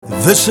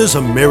This is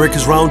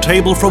America's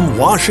Roundtable from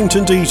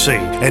Washington, D.C.,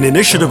 an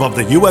initiative of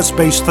the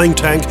U.S.-based think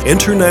tank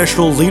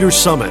International Leaders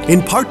Summit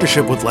in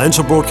partnership with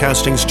Lanza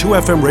Broadcasting's 2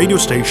 FM radio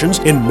stations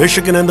in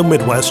Michigan and the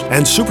Midwest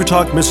and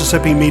SuperTalk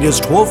Mississippi Media's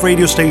 12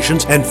 radio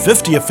stations and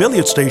 50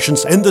 affiliate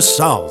stations in the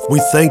South.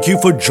 We thank you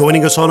for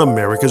joining us on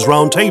America's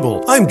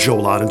Roundtable. I'm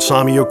Joel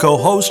Adensami, your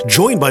co-host,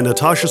 joined by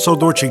Natasha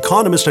Sodorch,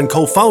 economist and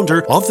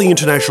co-founder of the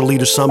International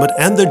Leaders Summit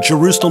and the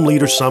Jerusalem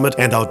Leaders Summit,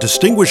 and our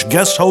distinguished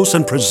guest hosts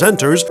and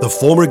presenters, the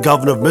former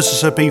governor of Mississippi,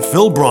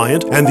 Phil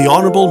Bryant, and the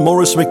Honorable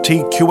Morris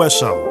McTeague,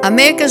 QSO.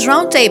 America's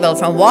Roundtable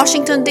from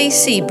Washington,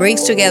 D.C.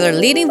 brings together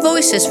leading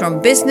voices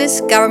from business,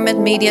 government,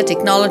 media,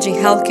 technology,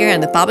 healthcare,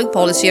 and the public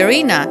policy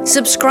arena.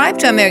 Subscribe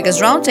to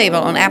America's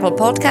Roundtable on Apple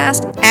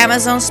Podcasts,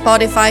 Amazon,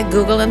 Spotify,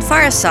 Google, and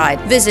Fireside.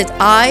 Visit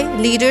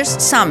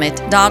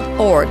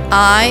iLeadersSummit.org.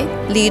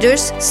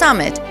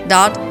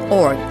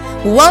 iLeadersSummit.org.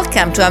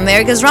 Welcome to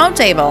America's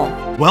Roundtable.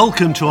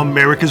 Welcome to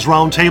America's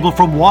Roundtable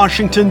from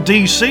Washington,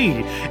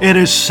 D.C. It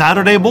is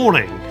Saturday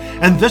morning,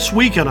 and this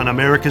weekend on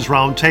America's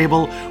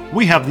Roundtable,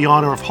 we have the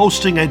honor of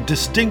hosting a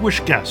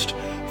distinguished guest,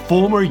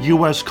 former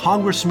U.S.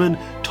 Congressman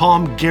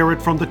Tom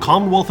Garrett from the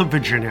Commonwealth of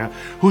Virginia,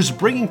 who's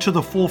bringing to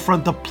the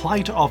forefront the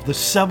plight of the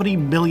 70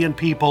 million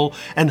people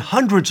and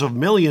hundreds of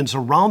millions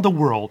around the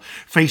world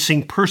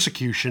facing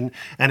persecution,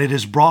 and it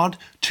is brought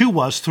to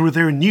us through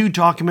their new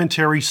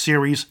documentary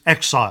series,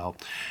 Exile.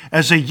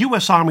 As a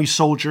U.S. Army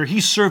soldier,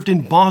 he served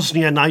in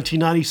Bosnia in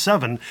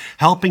 1997,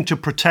 helping to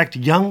protect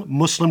young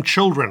Muslim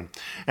children.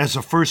 As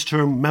a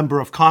first-term member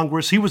of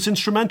Congress, he was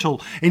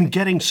instrumental in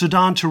getting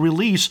Sudan to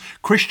release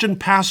Christian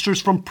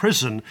pastors from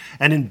prison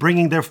and in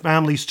bringing their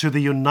families to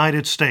the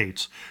United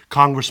States.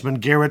 Congressman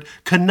Garrett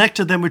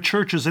connected them with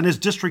churches in his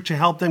district to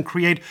help them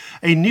create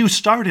a new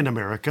start in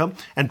America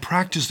and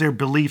practice their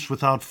beliefs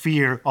without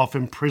fear of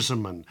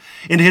imprisonment.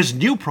 In his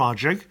new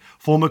project,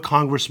 former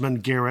Congressman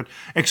Garrett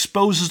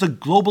exposes the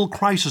global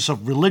crisis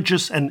of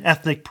religious and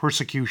ethnic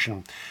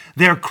persecution.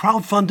 They are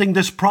crowdfunding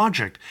this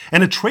project,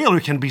 and a trailer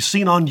can be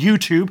seen on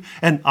YouTube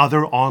and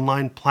other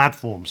online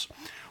platforms.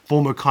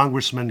 Former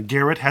Congressman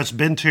Garrett has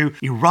been to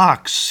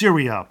Iraq,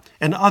 Syria,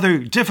 and other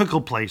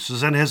difficult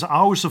places and has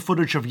hours of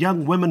footage of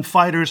young women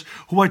fighters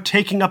who are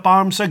taking up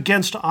arms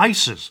against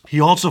ISIS. He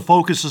also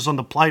focuses on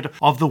the plight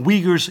of the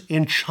Uyghurs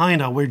in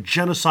China, where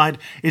genocide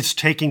is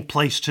taking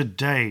place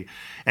today.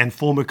 And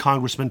former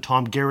Congressman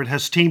Tom Garrett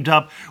has teamed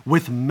up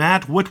with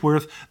Matt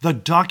Whitworth, the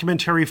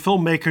documentary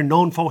filmmaker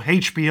known for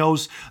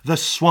HBO's The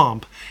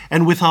Swamp.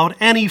 And without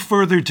any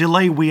further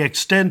delay, we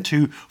extend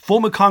to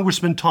former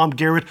Congressman Tom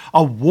Garrett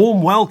a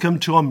warm welcome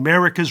to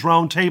America's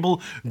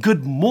Roundtable.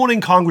 Good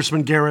morning,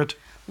 Congressman Garrett.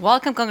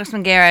 Welcome,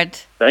 Congressman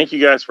Garrett. Thank you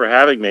guys for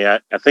having me.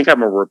 I think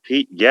I'm a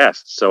repeat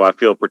guest, so I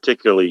feel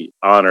particularly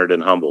honored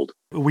and humbled.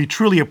 We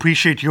truly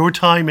appreciate your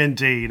time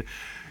indeed.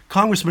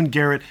 Congressman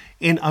Garrett,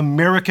 in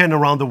America and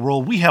around the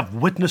world, we have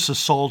witnessed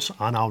assaults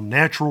on our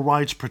natural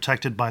rights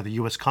protected by the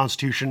U.S.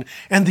 Constitution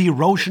and the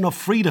erosion of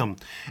freedom,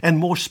 and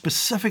more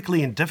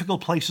specifically in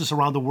difficult places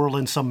around the world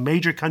in some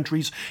major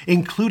countries,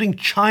 including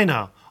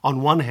China on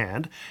one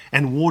hand,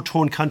 and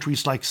war-torn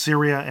countries like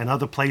Syria and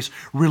other places,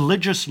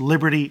 religious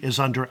liberty is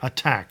under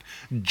attack.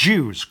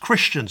 Jews,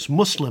 Christians,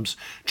 Muslims,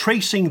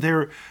 tracing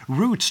their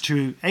roots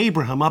to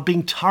Abraham, are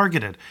being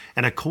targeted.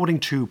 And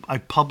according to a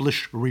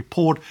published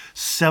report,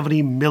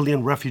 70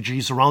 million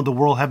refugees around the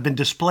world have been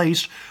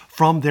displaced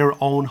from their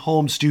own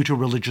homes due to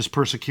religious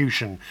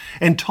persecution.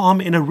 And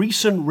Tom, in a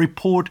recent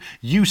report,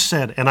 you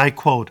said, and I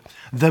quote,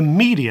 "The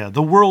media,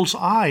 the world's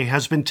eye,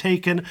 has been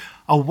taken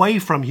away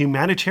from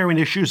humanitarian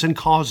issues and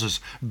causes.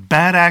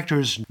 Bad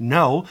actors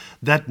know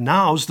that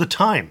now's the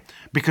time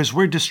because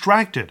we're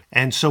distracted.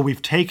 And so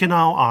we've taken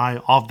our eye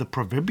off the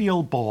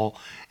proverbial ball,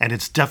 and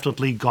it's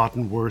definitely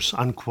gotten worse,"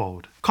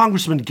 unquote.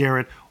 Congressman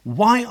Garrett,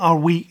 why are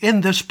we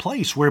in this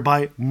place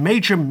whereby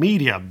major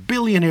media,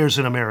 billionaires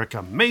in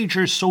America,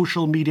 major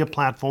social media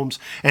platforms,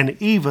 and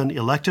even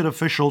elected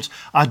officials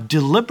are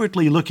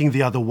deliberately looking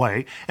the other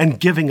way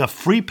and giving a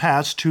free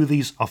pass to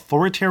these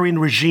authoritarian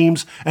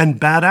regimes and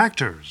bad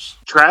actors?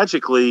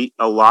 Tragically,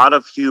 a lot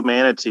of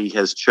humanity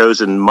has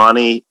chosen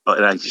money,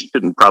 and I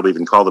shouldn't probably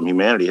even call them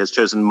humanity, has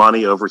chosen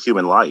money over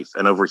human life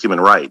and over human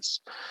rights.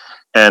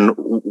 And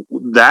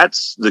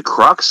that's the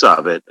crux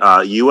of it.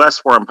 U.S.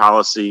 foreign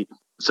policy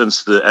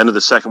since the end of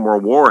the Second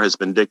World War has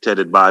been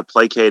dictated by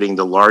placating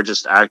the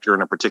largest actor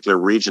in a particular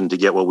region to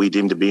get what we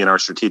deem to be in our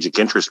strategic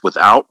interest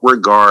without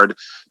regard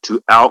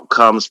to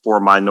outcomes for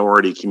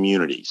minority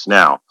communities.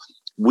 Now,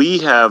 we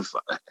have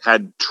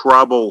had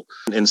trouble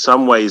in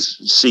some ways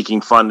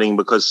seeking funding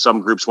because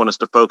some groups want us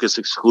to focus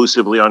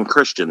exclusively on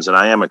Christians, and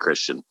I am a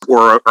Christian,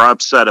 or are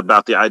upset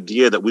about the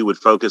idea that we would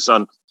focus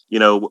on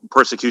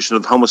persecution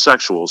of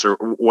homosexuals or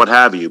what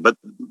have you. But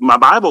my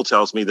Bible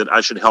tells me that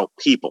I should help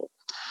people.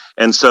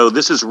 And so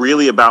this is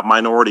really about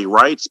minority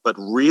rights, but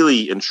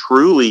really and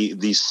truly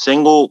the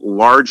single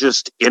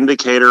largest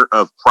indicator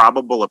of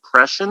probable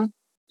oppression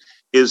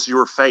is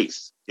your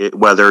faith.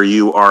 Whether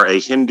you are a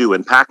Hindu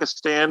in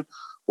Pakistan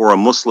or a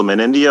Muslim in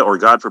India, or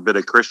God forbid,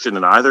 a Christian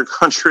in either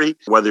country,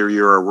 whether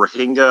you're a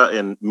Rohingya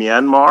in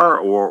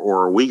Myanmar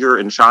or a Uyghur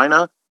in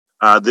China.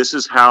 This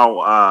is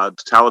how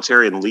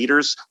totalitarian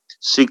leaders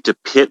seek to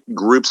pit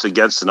groups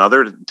against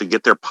another to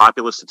get their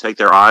populace to take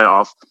their eye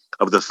off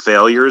of the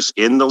failures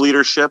in the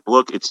leadership.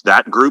 Look, it's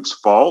that group's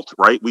fault,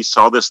 right? We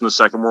saw this in the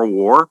Second World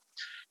War.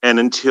 And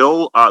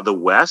until the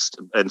West,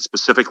 and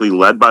specifically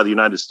led by the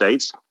United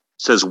States,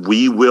 says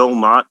we will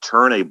not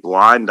turn a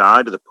blind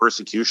eye to the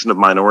persecution of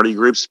minority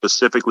groups,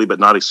 specifically but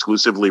not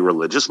exclusively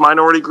religious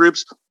minority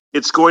groups,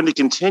 it's going to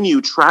continue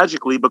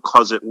tragically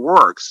because it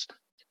works.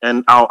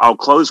 And I'll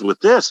close with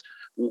this.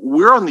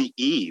 We're on the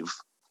eve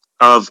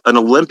of an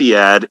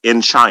Olympiad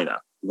in China,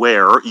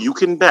 where you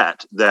can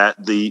bet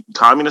that the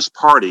Communist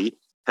Party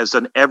has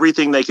done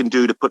everything they can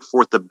do to put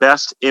forth the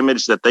best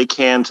image that they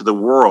can to the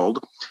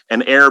world.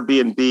 And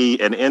Airbnb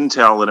and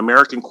Intel and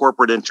American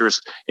corporate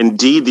interests,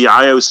 indeed the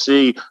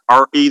IOC,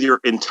 are either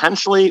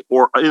intentionally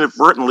or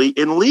inadvertently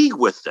in league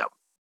with them,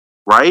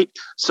 right?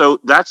 So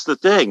that's the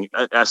thing.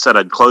 I said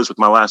I'd close with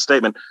my last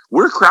statement.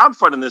 We're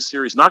crowdfunding this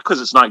series not because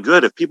it's not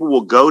good. If people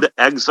will go to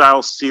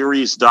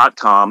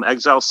exileseries.com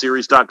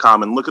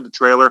and look at the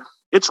trailer,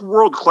 it's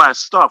world-class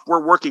stuff.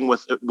 We're working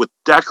with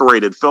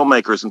decorated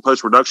filmmakers and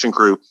post-production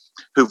crew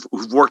who've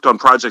worked on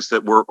projects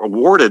that were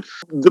awarded.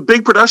 The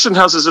big production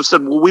houses have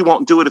said, well, we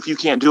won't do it if you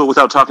can't do it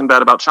without talking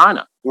bad about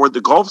China or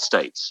the Gulf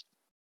states.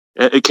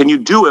 Can you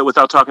do it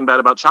without talking bad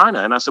about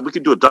China? And I said, we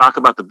could do a doc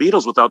about the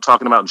Beatles without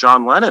talking about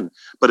John Lennon,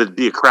 but it'd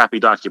be a crappy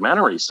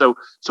documentary. So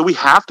we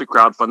have to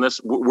crowdfund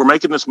this. We're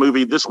making this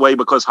movie this way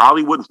because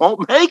Hollywood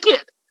won't make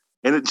it.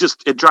 And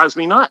it drives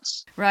me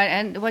nuts. Right.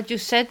 And what you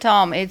said,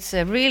 Tom, it's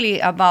really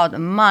about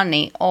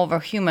money over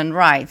human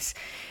rights.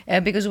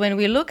 Because when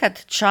we look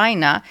at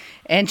China,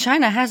 and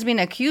China has been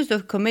accused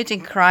of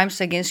committing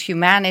crimes against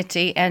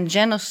humanity and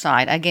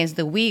genocide against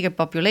the Uyghur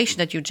population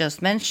that you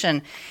just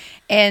mentioned.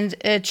 And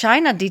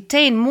China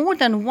detained more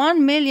than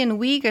 1 million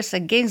Uyghurs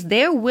against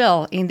their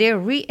will in their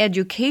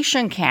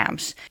re-education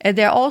camps.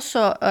 There are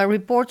also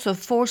reports of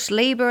forced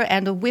labor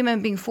and of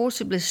women being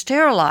forcibly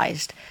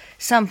sterilized.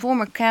 Some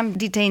former camp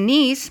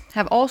detainees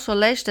have also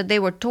alleged that they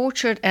were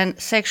tortured and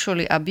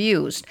sexually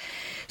abused.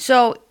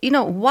 So,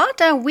 what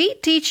are we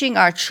teaching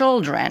our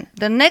children,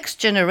 the next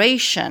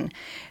generation,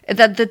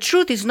 that the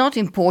truth is not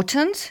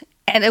important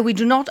and that we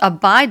do not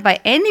abide by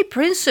any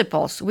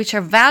principles which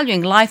are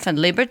valuing life and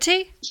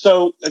liberty?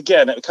 So,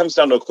 again, it comes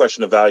down to a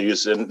question of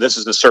values. And this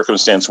is the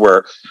circumstance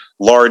where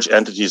large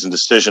entities and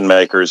decision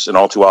makers, and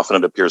all too often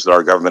it appears that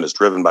our government is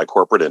driven by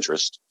corporate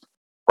interest.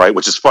 Right,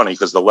 which is funny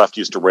because the left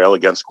used to rail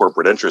against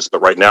corporate interests.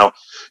 But right now,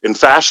 in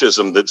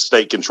fascism, the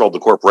state controlled the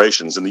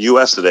corporations. In the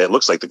U.S. today, it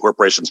looks like the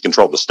corporations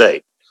control the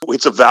state.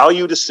 It's a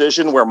value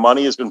decision where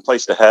money has been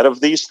placed ahead of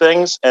these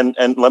things. And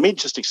let me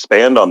just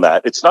expand on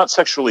that. It's not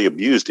sexually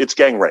abused. It's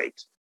gang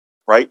raped.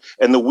 Right.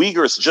 And the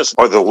Uyghurs just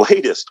are the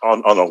latest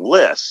on a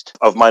list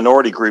of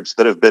minority groups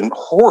that have been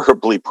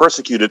horribly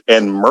persecuted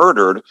and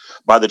murdered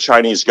by the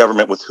Chinese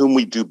government with whom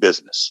we do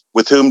business,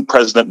 with whom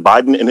President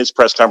Biden in his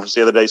press conference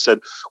the other day said,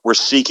 we're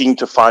seeking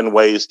to find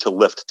ways to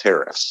lift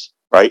tariffs.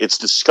 Right. It's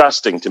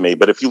disgusting to me.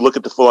 But if you look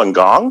at the Falun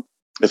Gong,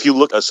 if you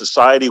look at a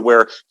society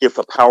where if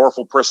a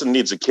powerful person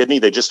needs a kidney,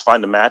 they just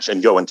find a match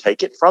and go and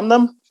take it from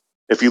them.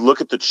 If you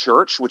look at the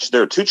church, which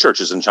there are two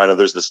churches in China,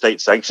 there's the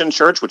state-sanctioned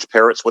church, which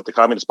parrots what the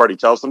Communist Party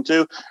tells them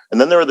to.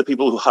 And then there are the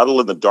people who huddle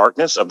in the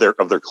darkness of their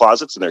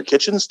closets and their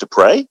kitchens to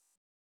pray.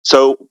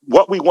 So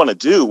what we want to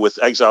do with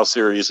Exile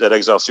Series at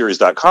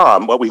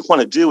exileseries.com, what we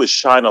want to do is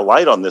shine a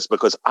light on this,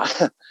 because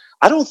I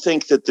don't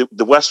think that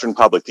the Western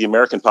public, the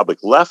American public,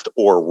 left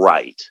or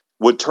right,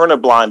 would turn a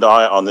blind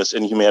eye on this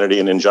inhumanity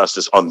and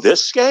injustice on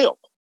this scale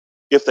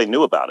if they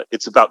knew about it.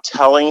 It's about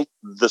telling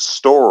the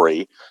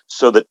story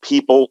so that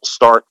people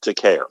start to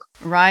care.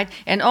 Right.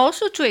 And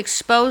also to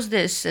expose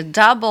this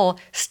double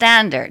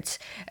standards.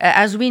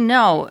 As we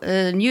know,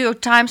 New York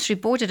Times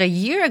reported a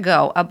year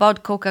ago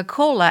about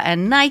Coca-Cola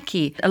and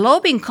Nike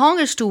lobbying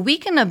Congress to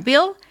weaken a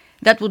bill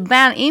that would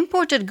ban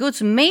imported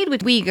goods made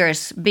with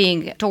Uyghurs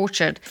being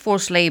tortured,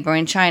 forced labor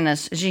in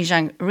China's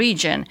Xinjiang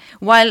region,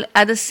 while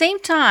at the same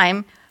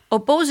time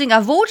opposing a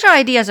voter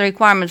ID as a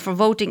requirement for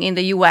voting in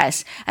the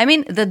U.S. I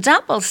mean, the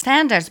double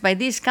standards by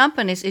these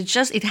companies,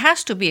 it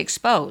has to be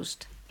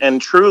exposed.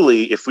 And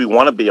truly, if we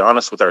want to be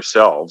honest with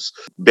ourselves,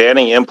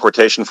 banning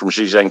importation from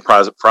Xinjiang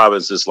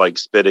province is like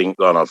spitting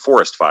on a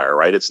forest fire,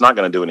 right? It's not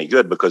going to do any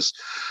good because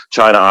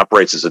China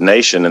operates as a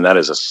nation, and that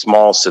is a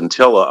small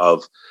scintilla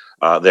of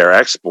their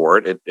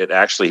export. It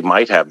actually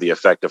might have the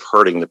effect of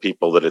hurting the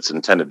people that it's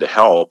intended to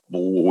help.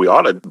 We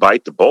ought to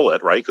bite the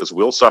bullet, right? Because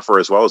we'll suffer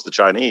as well as the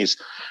Chinese,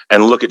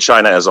 and look at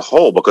China as a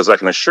whole, because I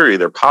can assure you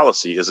their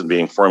policy isn't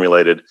being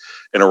formulated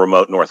in a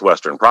remote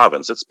northwestern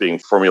province. It's being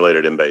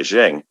formulated in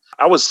Beijing.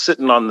 I was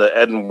sitting on the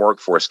Eden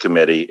Workforce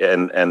Committee,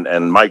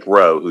 and Mike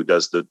Rowe, who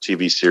does the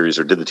TV series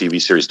or did the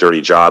TV series Dirty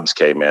Jobs,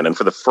 came in. And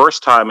for the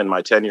first time in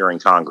my tenure in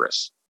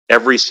Congress,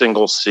 every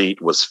single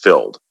seat was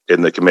filled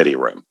in the committee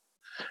room.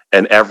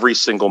 and every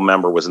single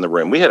member was in the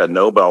room. We had a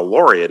Nobel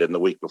laureate in the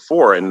week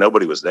before, and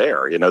nobody was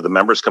there. You know, the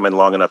members come in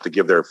long enough to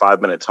give their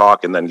 5-minute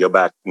talk and then go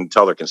back and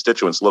tell their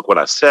constituents, look what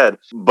I said.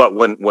 But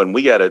when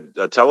we had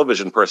a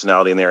television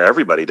personality in there,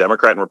 everybody,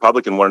 Democrat and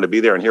Republican, wanted to be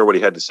there and hear what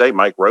he had to say.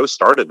 Mike Rose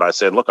started by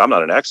saying, look, I'm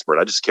not an expert.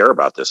 I just care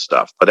about this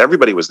stuff. But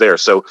everybody was there.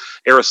 So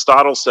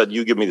Aristotle said,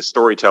 you give me the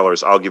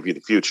storytellers, I'll give you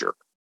the future.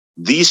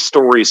 These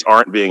stories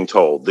aren't being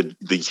told.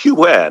 The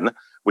UN,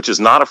 which is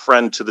not a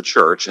friend to the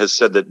church, has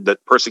said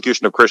that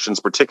persecution of Christians,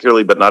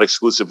 particularly but not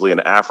exclusively in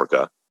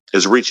Africa,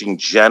 is reaching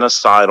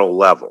genocidal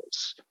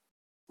levels,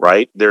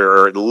 right? There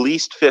are at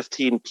least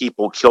 15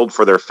 people killed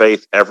for their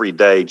faith every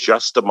day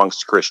just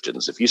amongst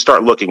Christians. If you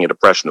start looking at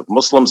oppression of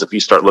Muslims, if you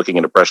start looking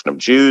at oppression of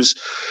Jews,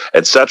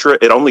 etc.,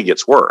 it only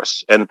gets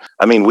worse. And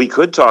I mean, we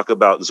could talk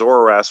about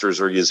Zoroasters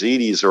or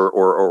Yazidis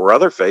or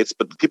other faiths,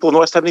 but people in the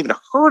West haven't even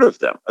heard of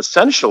them.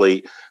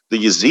 Essentially, the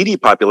Yazidi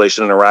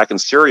population in Iraq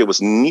and Syria was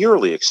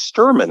nearly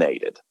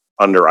exterminated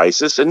under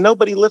ISIS, and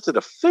nobody lifted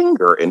a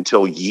finger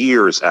until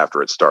years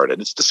after it started.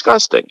 It's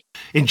disgusting.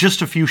 In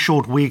just a few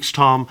short weeks,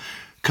 Tom,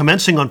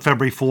 commencing on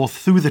February 4th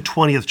through the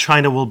 20th,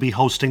 China will be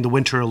hosting the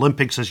Winter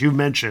Olympics, as you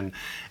mentioned,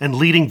 and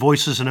leading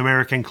voices in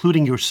America,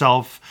 including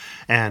yourself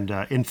and,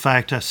 in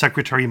fact,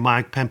 Secretary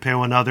Mike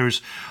Pompeo and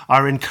others,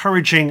 are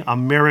encouraging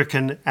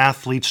American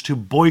athletes to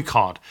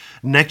boycott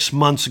next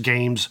month's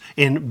games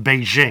in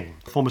Beijing.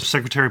 Former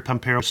Secretary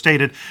Pompeo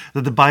stated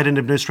that the Biden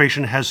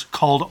administration has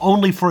called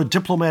only for a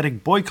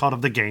diplomatic boycott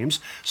of the games,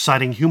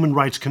 citing human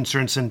rights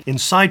concerns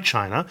inside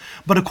China.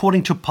 But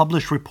according to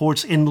published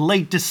reports in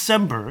late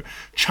December,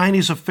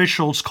 Chinese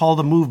officials called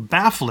the move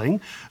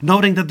baffling,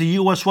 noting that the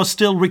U.S. was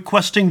still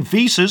requesting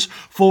visas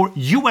for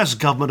U.S.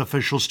 government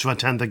officials to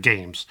attend the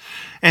games.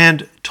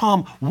 And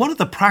Tom, one of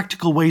the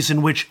practical ways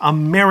in which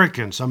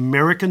American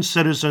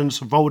citizens,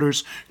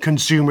 voters,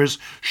 consumers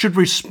should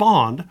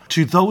respond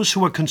to those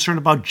who are concerned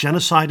about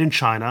genocide in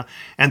China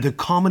and the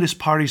Communist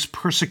Party's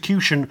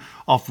persecution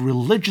of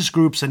religious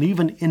groups and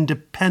even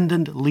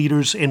independent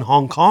leaders in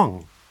Hong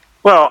Kong.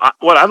 Well,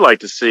 what I'd like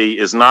to see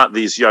is not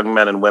these young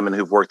men and women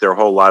who've worked their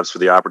whole lives for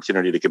the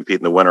opportunity to compete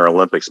in the Winter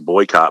Olympics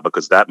boycott,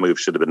 because that move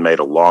should have been made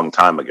a long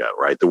time ago,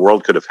 right? The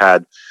world could have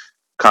had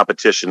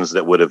competitions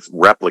that would have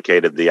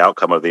replicated the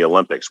outcome of the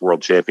Olympics,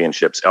 world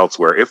championships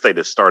elsewhere, if they'd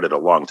have started a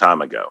long time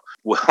ago.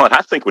 Well, what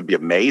I think would be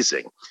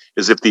amazing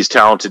is if these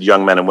talented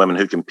young men and women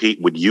who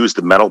compete would use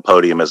the medal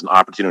podium as an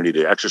opportunity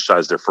to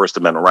exercise their First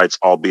Amendment rights,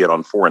 albeit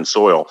on foreign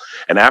soil.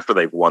 And after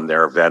they've won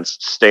their events,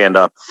 stand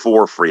up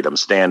for freedom,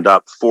 stand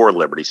up for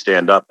liberty,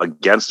 stand up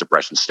against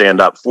oppression, stand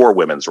up for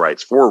women's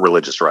rights, for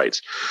religious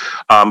rights.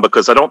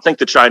 Because I don't think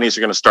the Chinese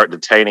are going to start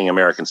detaining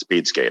American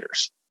speed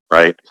skaters,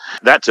 right?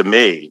 That to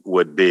me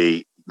would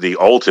be the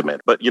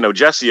ultimate. But, you know,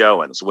 Jesse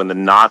Owens, when the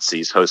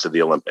Nazis hosted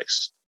the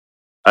Olympics,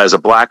 as a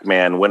black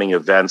man winning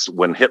events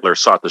when Hitler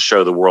sought to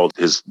show the world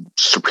his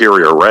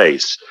superior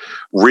race,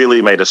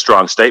 really made a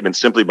strong statement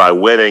simply by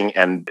winning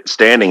and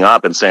standing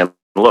up and saying,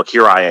 look,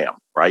 here I am,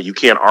 right? You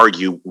can't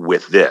argue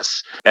with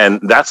this. And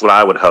that's what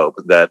I would hope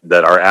that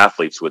our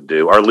athletes would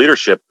do. Our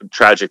leadership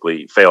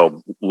tragically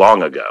failed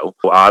long ago.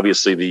 Well,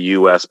 obviously, the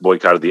U.S.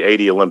 boycotted the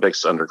 80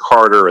 Olympics under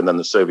Carter and then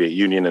the Soviet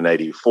Union in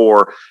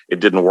 84. It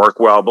didn't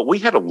work well, but we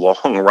had a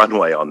long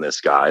runway on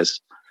this, guys.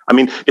 I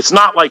mean, it's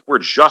not like we're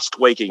just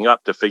waking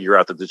up to figure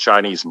out that the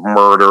Chinese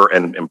murder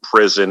and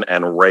imprison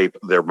and rape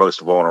their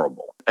most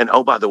vulnerable. And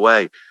oh, by the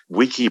way,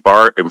 we keep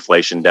our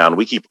inflation down.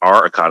 We keep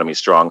our economy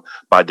strong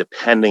by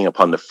depending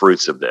upon the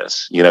fruits of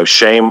this. You know,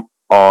 shame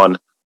on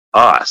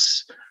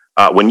us.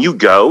 When you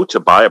go to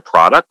buy a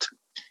product,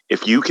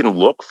 if you can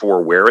look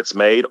for where it's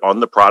made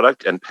on the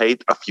product and pay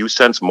a few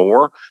cents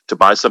more to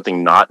buy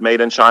something not made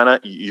in China,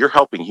 you're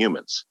helping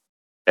humans.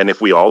 And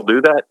if we all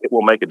do that, it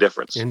will make a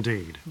difference.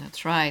 Indeed.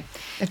 That's right.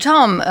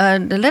 Tom,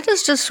 let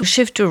us just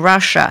shift to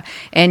Russia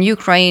and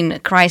Ukraine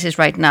crisis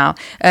right now.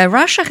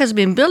 Russia has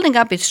been building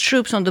up its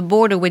troops on the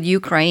border with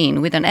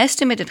Ukraine with an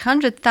estimated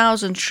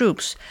 100,000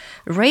 troops,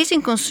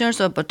 raising concerns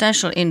of a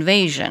potential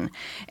invasion.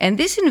 And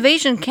this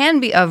invasion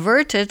can be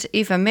averted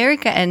if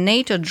America and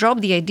NATO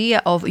drop the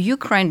idea of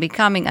Ukraine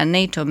becoming a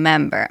NATO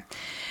member.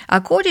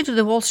 According to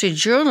the Wall Street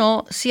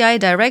Journal, CIA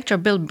Director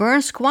Bill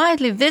Burns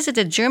quietly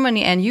visited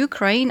Germany and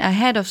Ukraine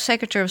ahead of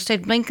Secretary of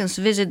State Blinken's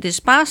visit this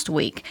past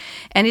week.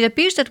 And it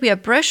appears that we are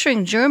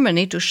pressuring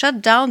Germany to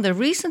shut down the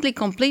recently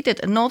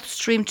completed Nord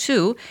Stream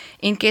 2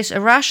 in case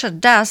Russia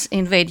does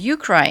invade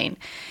Ukraine.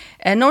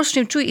 Nord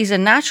Stream 2 is a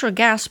natural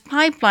gas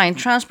pipeline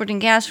transporting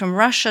gas from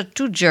Russia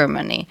to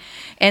Germany.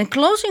 And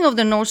closing of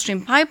the Nord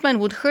Stream pipeline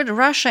would hurt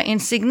Russia in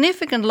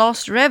significant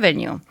lost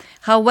revenue.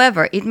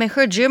 However, it may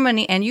hurt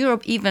Germany and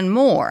Europe even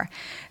more,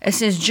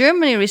 since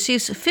Germany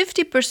receives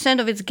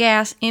 50% of its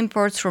gas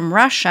imports from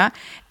Russia,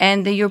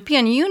 and the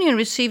European Union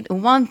received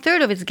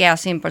 1/3 of its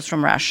gas imports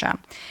from Russia.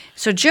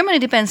 So Germany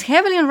depends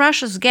heavily on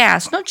Russia's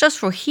gas, not just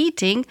for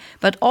heating,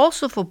 but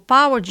also for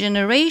power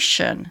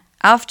generation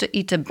after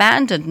it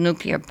abandoned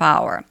nuclear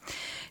power.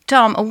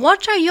 Tom,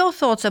 what are your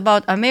thoughts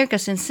about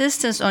America's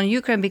insistence on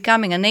Ukraine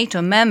becoming a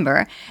NATO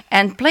member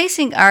and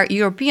placing our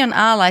European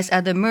allies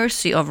at the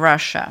mercy of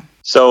Russia?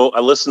 So I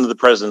listened to the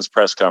president's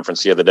press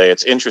conference the other day.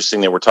 It's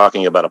interesting that we're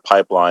talking about a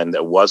pipeline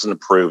that wasn't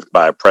approved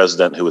by a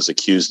president who was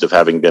accused of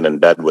having been in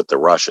bed with the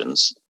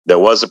Russians. That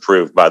was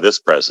approved by this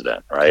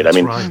president, right? That's I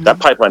mean, right. That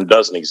pipeline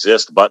doesn't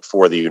exist but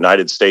for the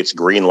United States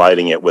green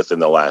lighting it within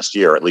the last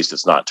year. At least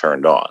it's not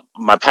turned on.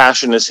 My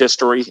passion is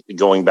history,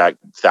 going back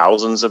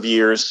thousands of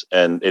years,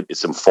 and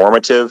it's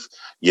informative.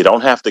 You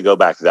don't have to go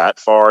back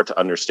that far to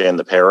understand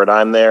the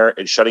paradigm there.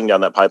 And shutting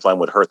down that pipeline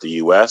would hurt the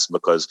U.S.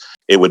 because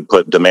it would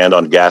put demand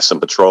on gas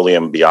and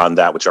petroleum beyond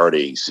that which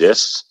already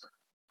exists.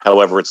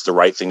 However, it's the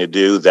right thing to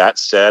do. That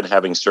said,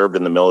 having served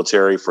in the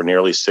military for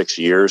nearly 6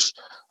 years,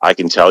 I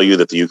can tell you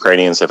that the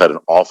Ukrainians have had an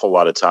awful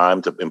lot of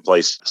time to in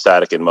place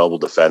static and mobile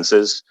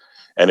defenses.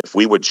 And if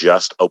we would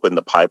just open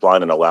the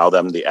pipeline and allow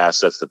them the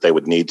assets that they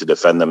would need to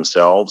defend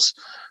themselves,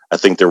 I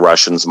think the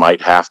Russians might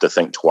have to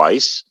think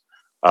twice.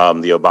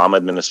 The Obama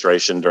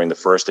administration, during the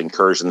first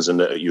incursions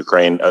into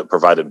Ukraine,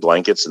 provided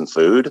blankets and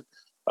food.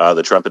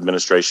 The Trump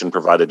administration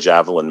provided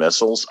Javelin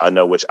missiles. I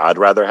know which I'd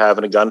rather have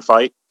in a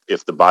gunfight.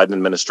 If the Biden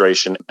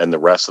administration and the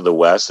rest of the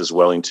West is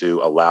willing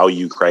to allow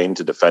Ukraine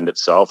to defend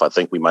itself, I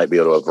think we might be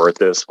able to avert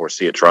this or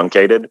see it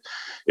truncated.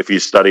 If you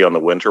study on the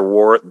Winter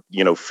War,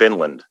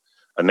 Finland,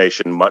 a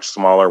nation much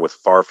smaller with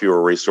far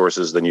fewer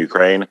resources than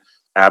Ukraine,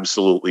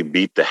 absolutely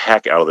beat the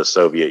heck out of the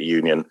Soviet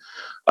Union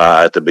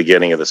at the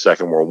beginning of the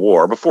Second World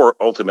War before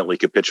ultimately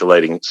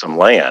capitulating some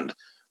land.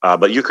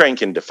 But Ukraine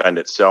can defend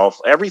itself.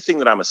 Everything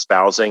that I'm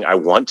espousing, I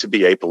want to be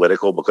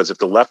apolitical, because if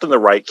the left and the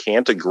right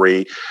can't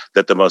agree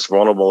that the most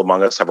vulnerable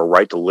among us have a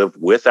right to live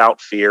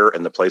without fear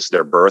in the place of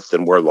their birth,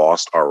 then we're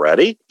lost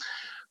already.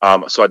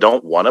 So I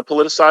don't want to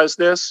politicize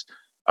this.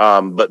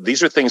 But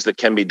these are things that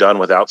can be done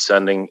without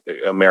sending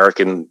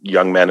American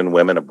young men and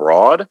women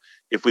abroad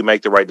if we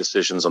make the right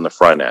decisions on the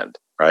front end,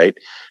 right?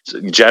 So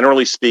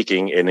generally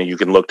speaking, and you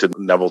can look to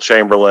Neville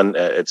Chamberlain,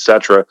 et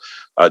cetera,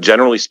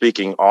 generally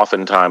speaking,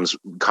 oftentimes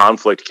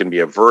conflict can be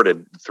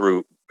averted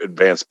through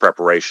advanced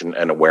preparation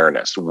and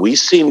awareness. We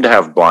seem to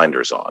have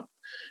blinders on,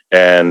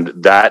 and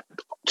that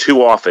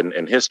too often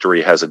in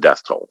history has a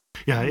death toll.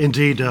 Yeah,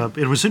 indeed.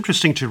 It was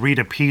interesting to read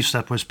a piece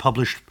that was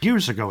published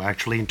years ago,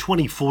 actually, in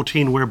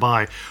 2014,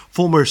 whereby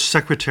former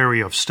Secretary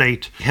of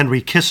State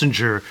Henry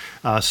Kissinger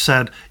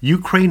said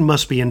Ukraine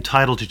must be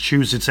entitled to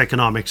choose its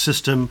economic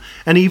system,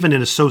 and even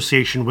in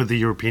association with the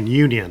European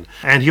Union.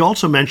 And he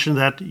also mentioned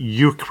that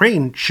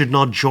Ukraine should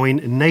not join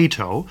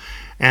NATO,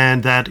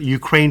 and that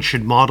Ukraine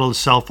should model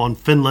itself on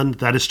Finland,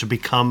 that is to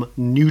become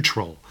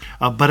neutral.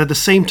 But at the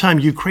same time,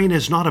 Ukraine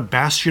is not a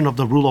bastion of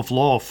the rule of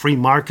law, free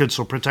markets,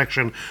 or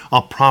protection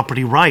of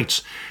property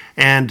rights.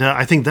 And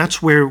I think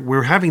that's where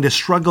we're having this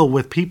struggle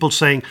with people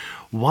saying,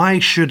 why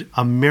should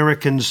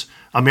America's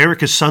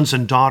sons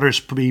and daughters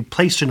be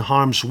placed in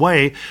harm's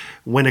way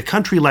when a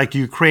country like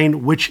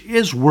Ukraine, which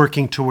is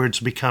working towards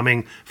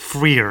becoming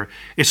freer,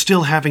 is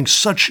still having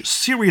such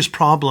serious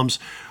problems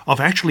of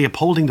actually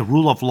upholding the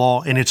rule of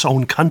law in its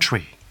own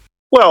country?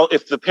 Well,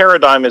 if the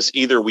paradigm is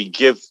either we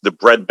give the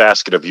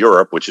breadbasket of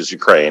Europe, which is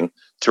Ukraine,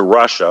 to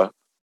Russia,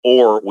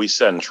 or we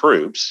send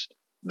troops,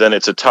 then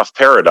it's a tough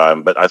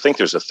paradigm. But I think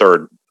there's a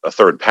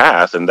third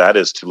path, and that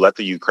is to let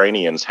the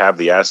Ukrainians have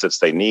the assets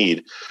they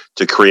need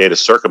to create a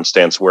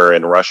circumstance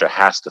wherein Russia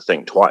has to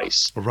think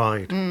twice.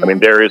 Right. I mean,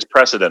 there is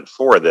precedent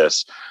for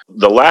this.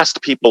 The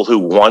last people who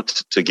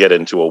want to get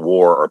into a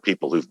war are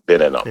people who've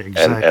been in them.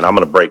 Exactly. And I'm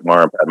going to break my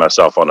arm, pat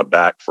myself on the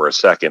back for a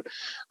second.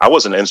 I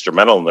wasn't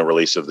instrumental in the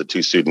release of the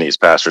 2 Sudanese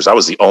pastors. I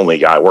was the only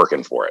guy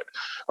working for it.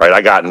 Right,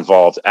 I got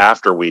involved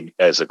after we,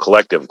 as a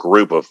collective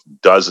group of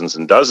dozens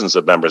and dozens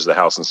of members of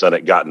the House and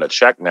Senate, gotten a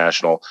Czech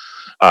national,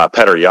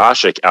 Petr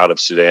Yashik, out of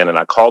Sudan. And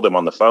I called him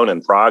on the phone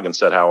in Prague and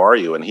said, "How are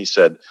you?" And he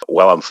said,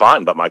 "Well, I'm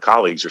fine, but my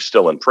colleagues are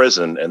still in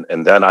prison."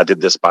 And then I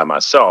did this by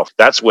myself.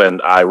 That's when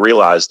I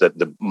realized that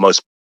the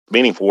most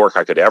meaningful work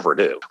I could ever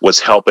do was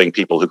helping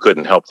people who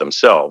couldn't help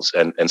themselves.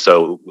 And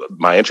so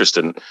my interest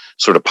in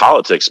sort of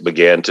politics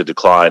began to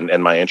decline,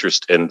 and my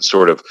interest in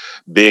sort of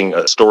being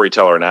a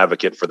storyteller and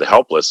advocate for the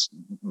helpless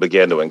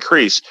began to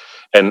increase.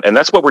 And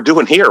that's what we're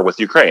doing here with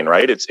Ukraine,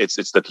 right? It's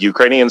that the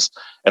Ukrainians,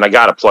 and I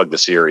got to plug the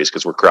series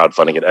because we're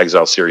crowdfunding at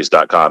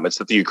exileseries.com. It's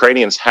that the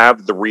Ukrainians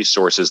have the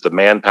resources, the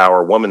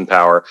manpower, woman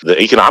power,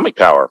 the economic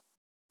power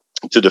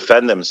to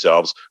defend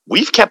themselves.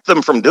 We've kept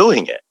them from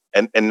doing it.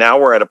 And now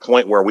we're at a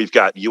point where we've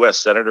got U.S.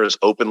 senators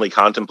openly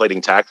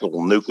contemplating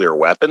tactical nuclear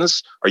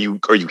weapons. Are you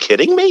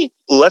kidding me?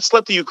 Let's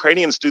let the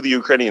Ukrainians do the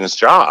Ukrainians'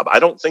 job. I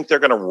don't think they're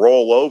going to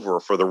roll over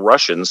for the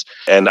Russians,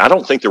 and I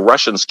don't think the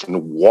Russians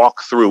can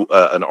walk through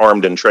an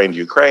armed and trained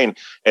Ukraine.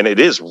 And it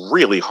is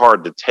really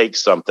hard to take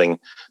something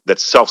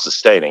that's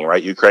self-sustaining,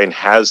 right? Ukraine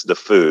has the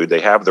food,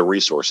 they have the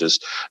resources,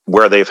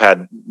 where they've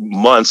had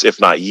months, if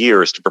not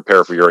years, to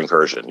prepare for your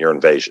incursion, your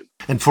invasion.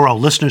 And for our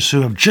listeners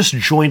who have just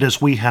joined us,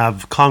 we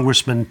have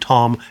Congressman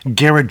Tom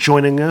Garrett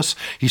joining us.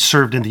 He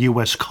served in the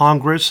U.S.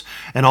 Congress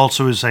and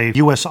also is a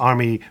U.S.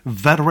 Army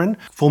veteran.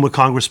 Former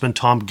Congressman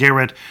Tom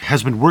Garrett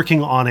has been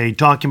working on a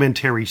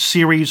documentary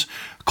series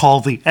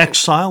called The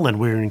Exile, and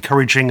we're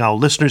encouraging our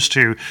listeners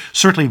to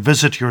certainly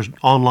visit your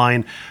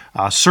online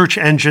search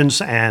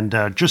engines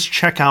and just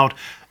check out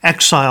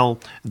Exile,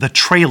 the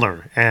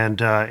trailer, and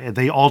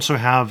they also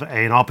have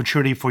an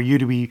opportunity for you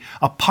to be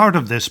a part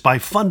of this by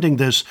funding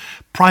this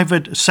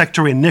private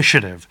sector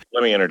initiative.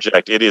 Let me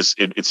interject.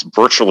 It's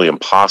virtually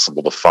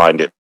impossible to find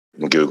it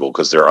in Google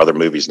because there are other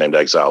movies named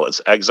Exile.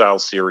 It's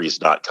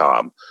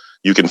exileseries.com.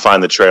 You can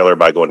find the trailer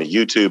by going to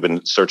YouTube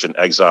and searching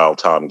Exile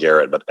Tom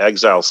Garrett, but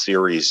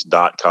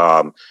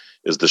exileseries.com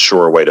is the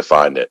sure way to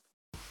find it.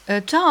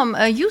 Tom,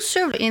 you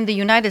served in the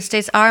United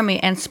States Army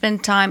and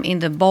spent time in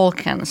the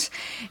Balkans.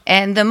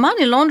 And the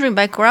money laundering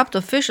by corrupt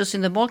officials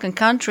in the Balkan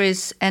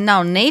countries and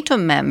now NATO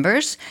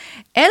members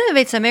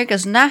elevates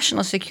America's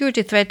national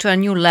security threat to a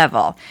new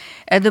level.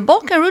 The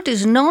Balkan route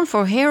is known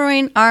for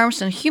heroin,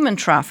 arms, and human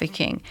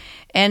trafficking.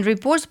 And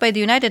reports by the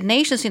United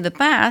Nations in the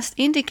past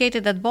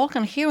indicated that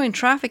Balkan heroin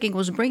trafficking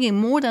was bringing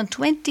more than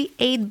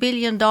 $28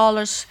 billion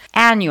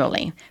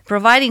annually,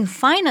 providing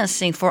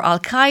financing for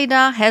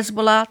Al-Qaeda,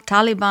 Hezbollah,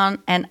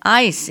 Taliban, and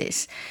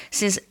ISIS,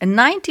 since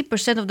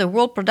 90% of the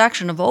world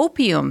production of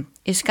opium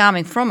is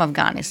coming from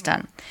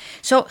Afghanistan.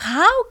 So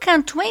how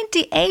can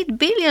 $28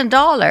 billion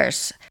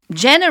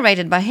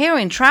generated by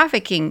heroin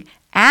trafficking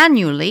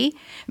annually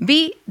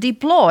be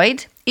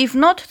deployed if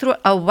not through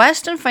a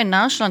Western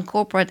financial and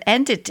corporate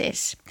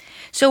entities?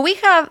 So we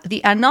have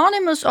the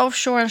anonymous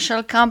offshore and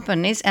shell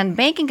companies and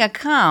banking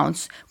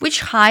accounts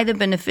which hide the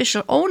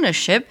beneficial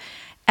ownership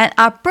and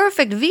are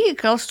perfect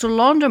vehicles to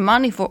launder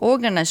money for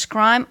organized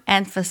crime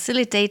and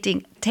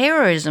facilitating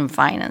terrorism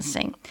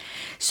financing.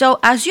 So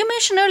as you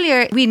mentioned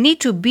earlier, we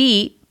need to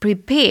be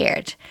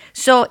prepared.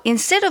 So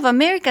instead of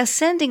America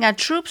sending our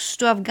troops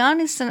to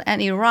Afghanistan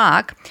and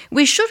Iraq,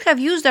 we should have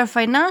used our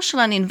financial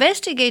and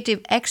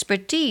investigative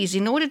expertise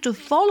in order to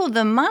follow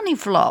the money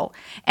flow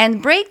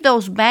and break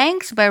those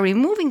banks by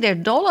removing their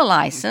dollar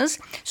license,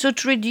 so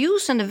to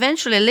reduce and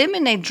eventually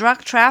eliminate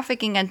drug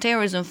trafficking and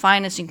terrorism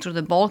financing through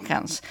the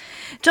Balkans.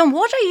 Tom,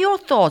 what are your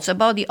thoughts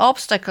about the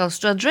obstacles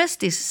to address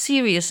this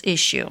serious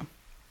issue?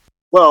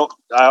 Well,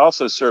 I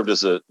also served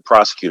as a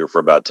prosecutor for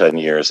about 10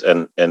 years.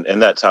 And in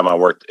that time, I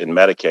worked in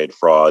Medicaid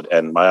fraud.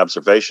 And my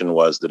observation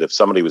was that if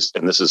somebody was,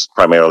 and this is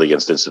primarily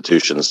against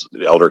institutions,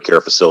 elder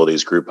care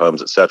facilities, group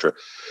homes, et cetera,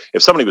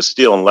 if somebody was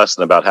stealing less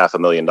than about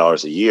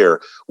 $500,000 a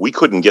year, we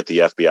couldn't get the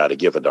FBI to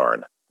give a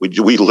darn. We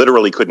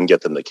literally couldn't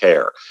get them to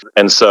care.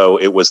 And so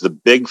it was the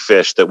big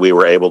fish that we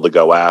were able to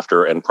go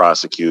after and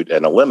prosecute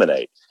and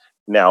eliminate.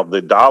 Now,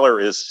 the dollar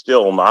is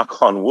still,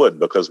 knock on wood,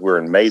 because we're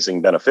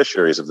amazing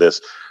beneficiaries of this,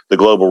 the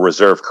global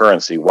reserve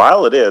currency.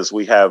 While it is,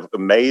 we have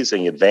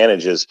amazing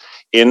advantages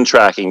in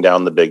tracking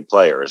down the big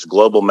players.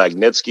 Global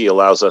Magnitsky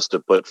allows us to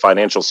put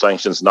financial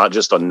sanctions not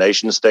just on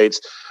nation states,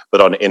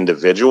 but on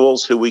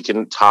individuals who we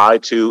can tie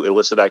to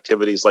illicit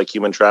activities like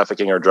human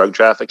trafficking or drug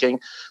trafficking.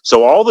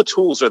 So all the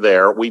tools are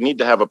there. We need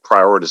to have a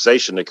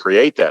prioritization to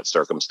create that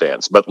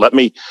circumstance. But let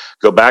me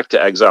go back to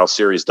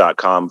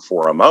exileseries.com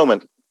for a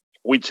moment.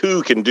 We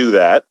too can do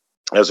that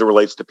as it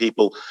relates to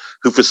people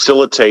who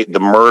facilitate the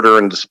murder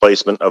and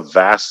displacement of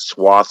vast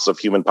swaths of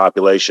human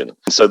population.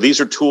 So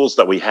these are tools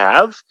that we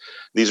have.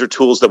 These are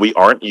tools that we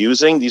aren't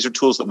using. These are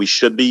tools that we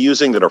should be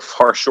using that are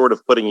far short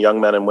of putting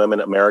young men and women,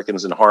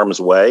 Americans, in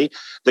harm's way,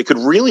 that could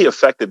really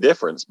affect the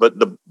difference. But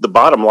the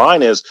bottom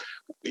line is,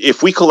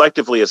 if we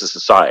collectively as a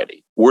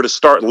society were to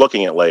start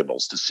looking at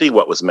labels to see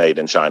what was made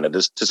in China,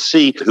 to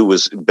see who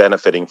was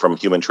benefiting from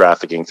human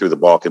trafficking through the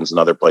Balkans and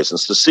other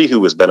places, to see who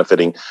was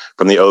benefiting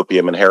from the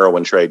opium and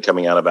heroin trade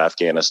coming out of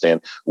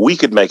Afghanistan, we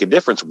could make a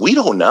difference. We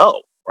don't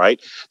know.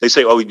 Right? They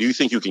say, oh, do you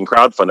think you can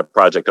crowdfund a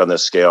project on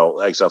this scale?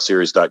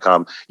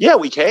 exileseries.com. Yeah,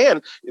 we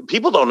can.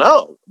 People don't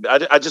know.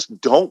 I just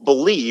don't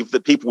believe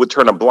that people would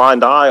turn a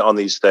blind eye on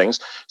these things.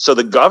 So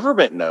the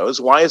government knows.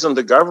 Why isn't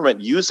the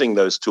government using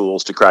those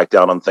tools to crack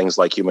down on things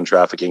like human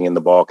trafficking in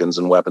the Balkans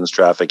and weapons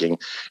trafficking,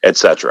 et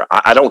cetera?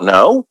 I don't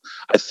know.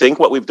 I think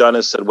what we've done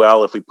is said,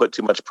 well, if we put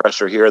too much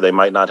pressure here, they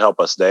might not help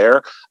us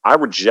there. I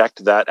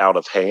reject that out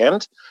of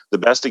hand. The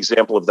best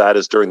example of that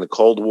is during the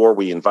Cold War,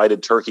 we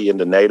invited Turkey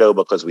into NATO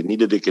because we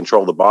needed to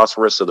control the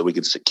Bosphorus so that we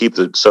could keep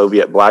the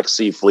Soviet Black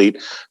Sea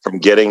Fleet from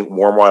getting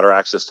warm water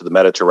access to the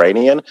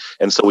Mediterranean.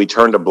 And so we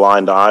turned a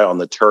blind eye on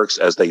the Turks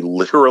as they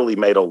literally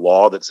made a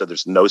law that said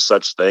there's no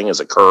such thing as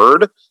a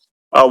Kurd.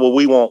 Oh, well,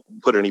 we won't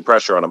put any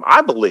pressure on them.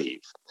 I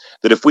believe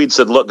that if we'd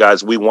said, look,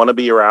 guys, we want to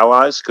be your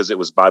allies, because it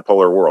was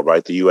bipolar world,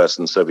 right? The U.S.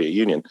 and the Soviet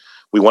Union.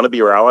 We want to be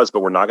your allies, but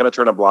we're not going to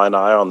turn a blind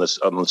eye on this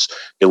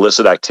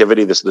illicit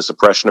activity, this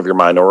oppression of your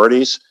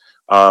minorities.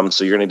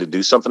 So you're going to need to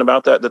do something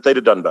about that they'd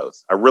have done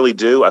both. I really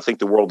do. I think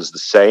the world is the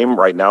same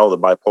right now. The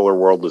bipolar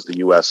world is the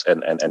U.S.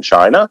 and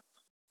China.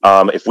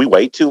 If we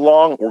wait too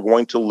long, we're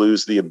going to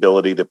lose the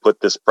ability to put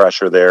this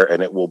pressure there,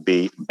 and it will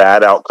be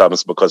bad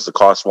outcomes because the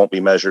cost won't be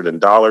measured in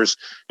dollars.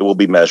 It will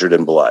be measured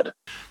in blood.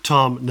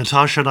 Tom,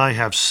 Natasha and I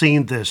have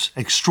seen this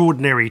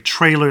extraordinary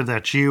trailer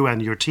that you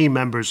and your team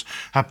members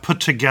have put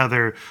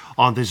together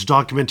on this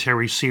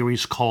documentary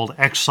series called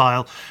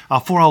Exile.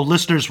 For our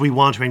listeners, we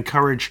want to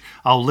encourage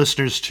our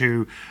listeners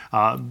to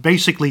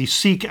basically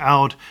seek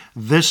out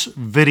this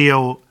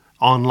video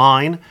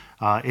online.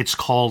 It's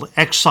called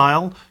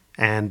Exile.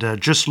 And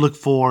just look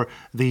for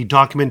the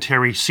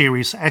documentary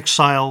series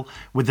Exile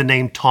with the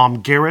name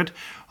Tom Garrett.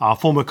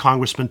 Former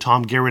Congressman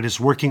Tom Garrett is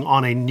working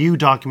on a new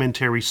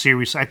documentary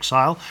series,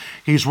 Exile.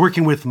 He's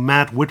working with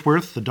Matt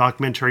Whitworth, the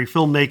documentary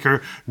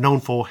filmmaker known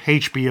for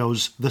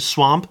HBO's The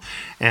Swamp.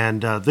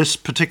 And this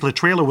particular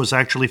trailer was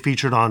actually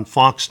featured on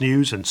Fox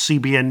News and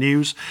CBN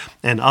News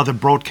and other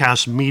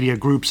broadcast media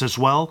groups as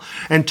well.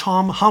 And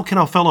Tom, how can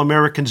our fellow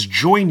Americans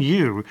join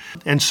you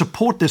and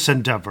support this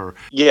endeavor?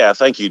 Yeah,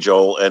 thank you,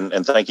 Joel.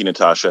 And thank you,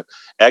 Natasha.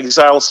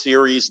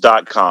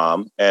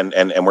 ExileSeries.com, and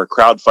we're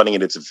crowdfunding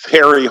it. It's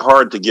very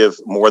hard to give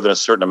more than a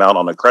certain amount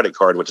on a credit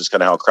card, which is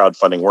kind of how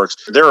crowdfunding works.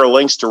 There are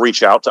links to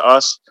reach out to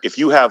us. If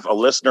you have a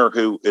listener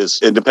who is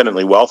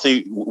independently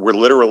wealthy, we're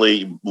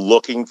literally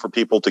looking for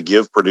people to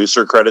give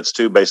producer credits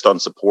to based on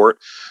support.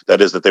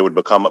 That is, that they would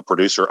become a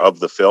producer of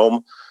the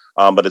film.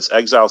 But it's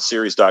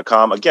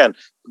ExileSeries.com. Again,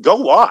 go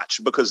watch,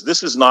 because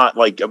this is not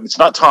like, it's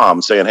not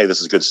Tom saying, hey,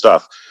 this is good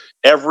stuff.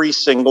 Every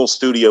single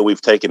studio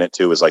we've taken it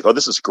to is like, oh,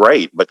 this is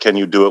great, but can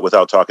you do it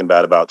without talking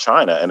bad about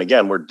China? And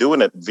again, we're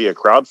doing it via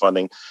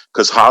crowdfunding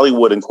because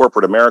Hollywood and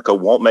corporate America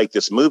won't make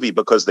this movie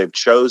because they've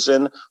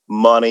chosen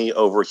money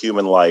over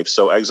human life.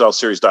 So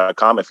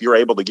ExileSeries.com, if you're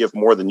able to give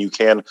more than you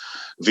can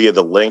via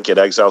the link at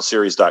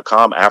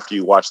ExileSeries.com after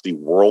you watch the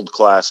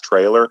world-class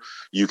trailer,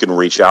 you can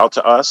reach out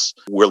to us.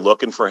 We're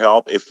looking for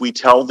help. If we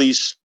tell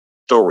these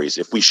stories,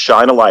 if we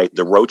shine a light,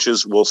 the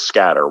roaches will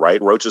scatter,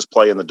 right? Roaches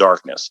play in the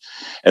darkness.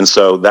 And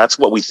so that's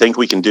what we think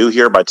we can do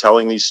here by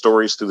telling these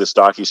stories through this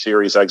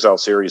docuseries,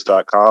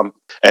 ExileSeries.com.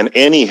 And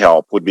any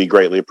help would be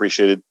greatly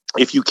appreciated.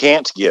 If you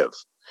can't give,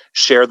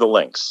 share the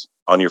links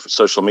on your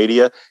social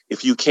media.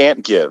 If you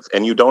can't give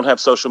and you don't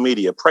have social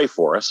media, pray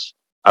for us.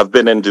 I've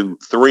been into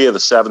 3 of the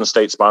 7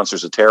 state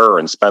sponsors of terror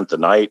and spent the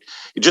night.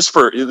 Just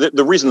for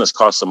the reason this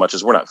costs so much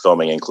is we're not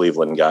filming in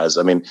Cleveland, guys.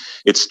 I mean,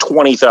 it's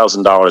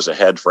 $20,000 a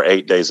head for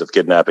 8 days of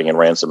kidnapping and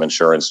ransom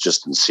insurance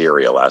just in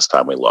Syria last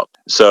time we looked.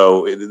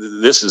 So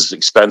this is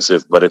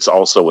expensive, but it's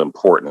also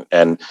important.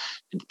 And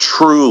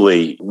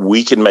truly,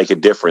 we can make a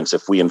difference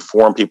if we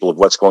inform people of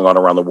what's going on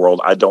around the world.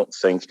 I don't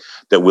think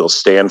that we'll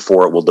stand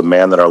for it. We'll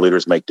demand that our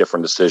leaders make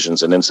different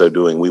decisions. And in so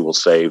doing, we will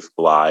save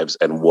lives.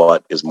 And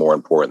what is more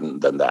important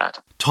than that?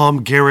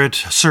 Tom Garrett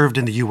served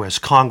in the U.S.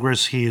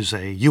 Congress. He is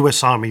a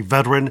U.S. Army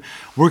veteran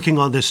working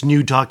on this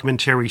new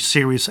documentary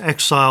series,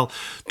 Exile.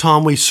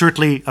 Tom, we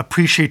certainly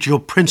appreciate your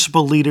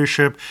principled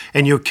leadership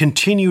and your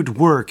continued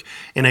work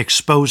in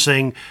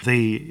exposing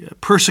the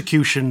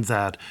persecution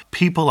that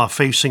people are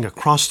facing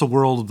across the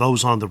world,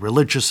 those on the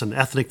religious and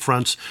ethnic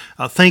fronts.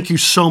 Thank you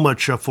so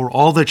much for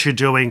all that you're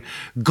doing.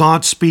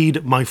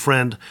 Godspeed, my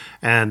friend,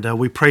 and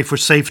we pray for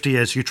safety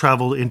as you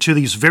travel into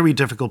these very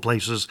difficult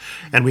places,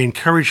 and we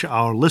encourage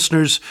our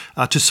listeners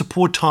to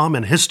support Tom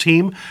and his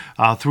team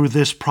through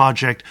this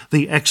project,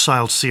 the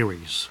Exile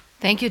series.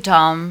 Thank you,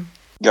 Tom.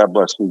 God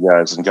bless you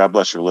guys, and God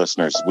bless your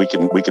listeners. We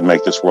can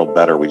make this world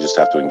better. We just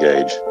have to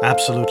engage.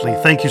 Absolutely.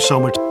 Thank you so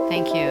much.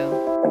 Thank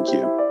you. Thank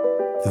you.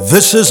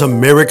 This is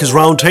America's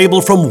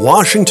Roundtable from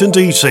Washington,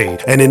 D.C.,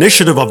 an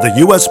initiative of the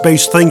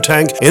U.S.-based think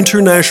tank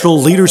International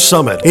Leaders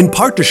Summit in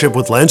partnership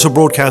with Lanza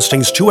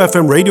Broadcasting's 2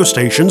 FM radio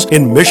stations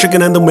in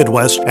Michigan and the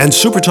Midwest and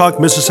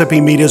SuperTalk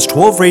Mississippi Media's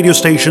 12 radio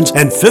stations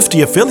and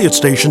 50 affiliate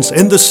stations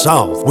in the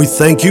South. We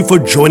thank you for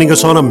joining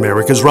us on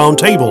America's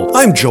Roundtable.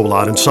 I'm Joe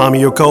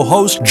Ladensamy, your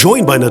co-host,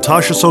 joined by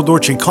Natasha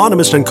Sodorch,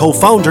 economist and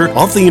co-founder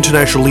of the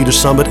International Leaders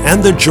Summit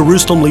and the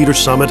Jerusalem Leaders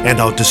Summit,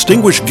 and our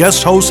distinguished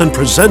guest hosts and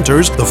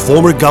presenters, the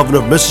former governor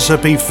of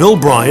Mississippi, Phil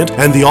Bryant,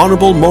 and the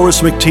Honorable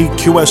Morris McTeague,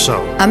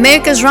 QSO.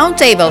 America's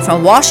Roundtable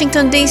from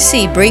Washington,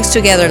 D.C. brings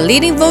together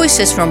leading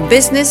voices from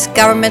business,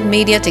 government,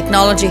 media,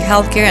 technology,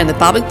 healthcare, and the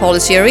public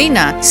policy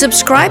arena.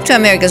 Subscribe to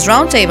America's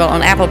Roundtable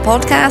on Apple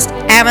Podcast,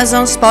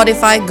 Amazon,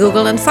 Spotify,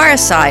 Google, and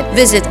Fireside.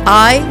 Visit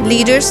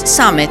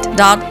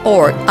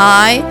iLeadersSummit.org.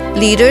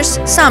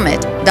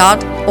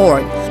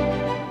 iLeadersSummit.org.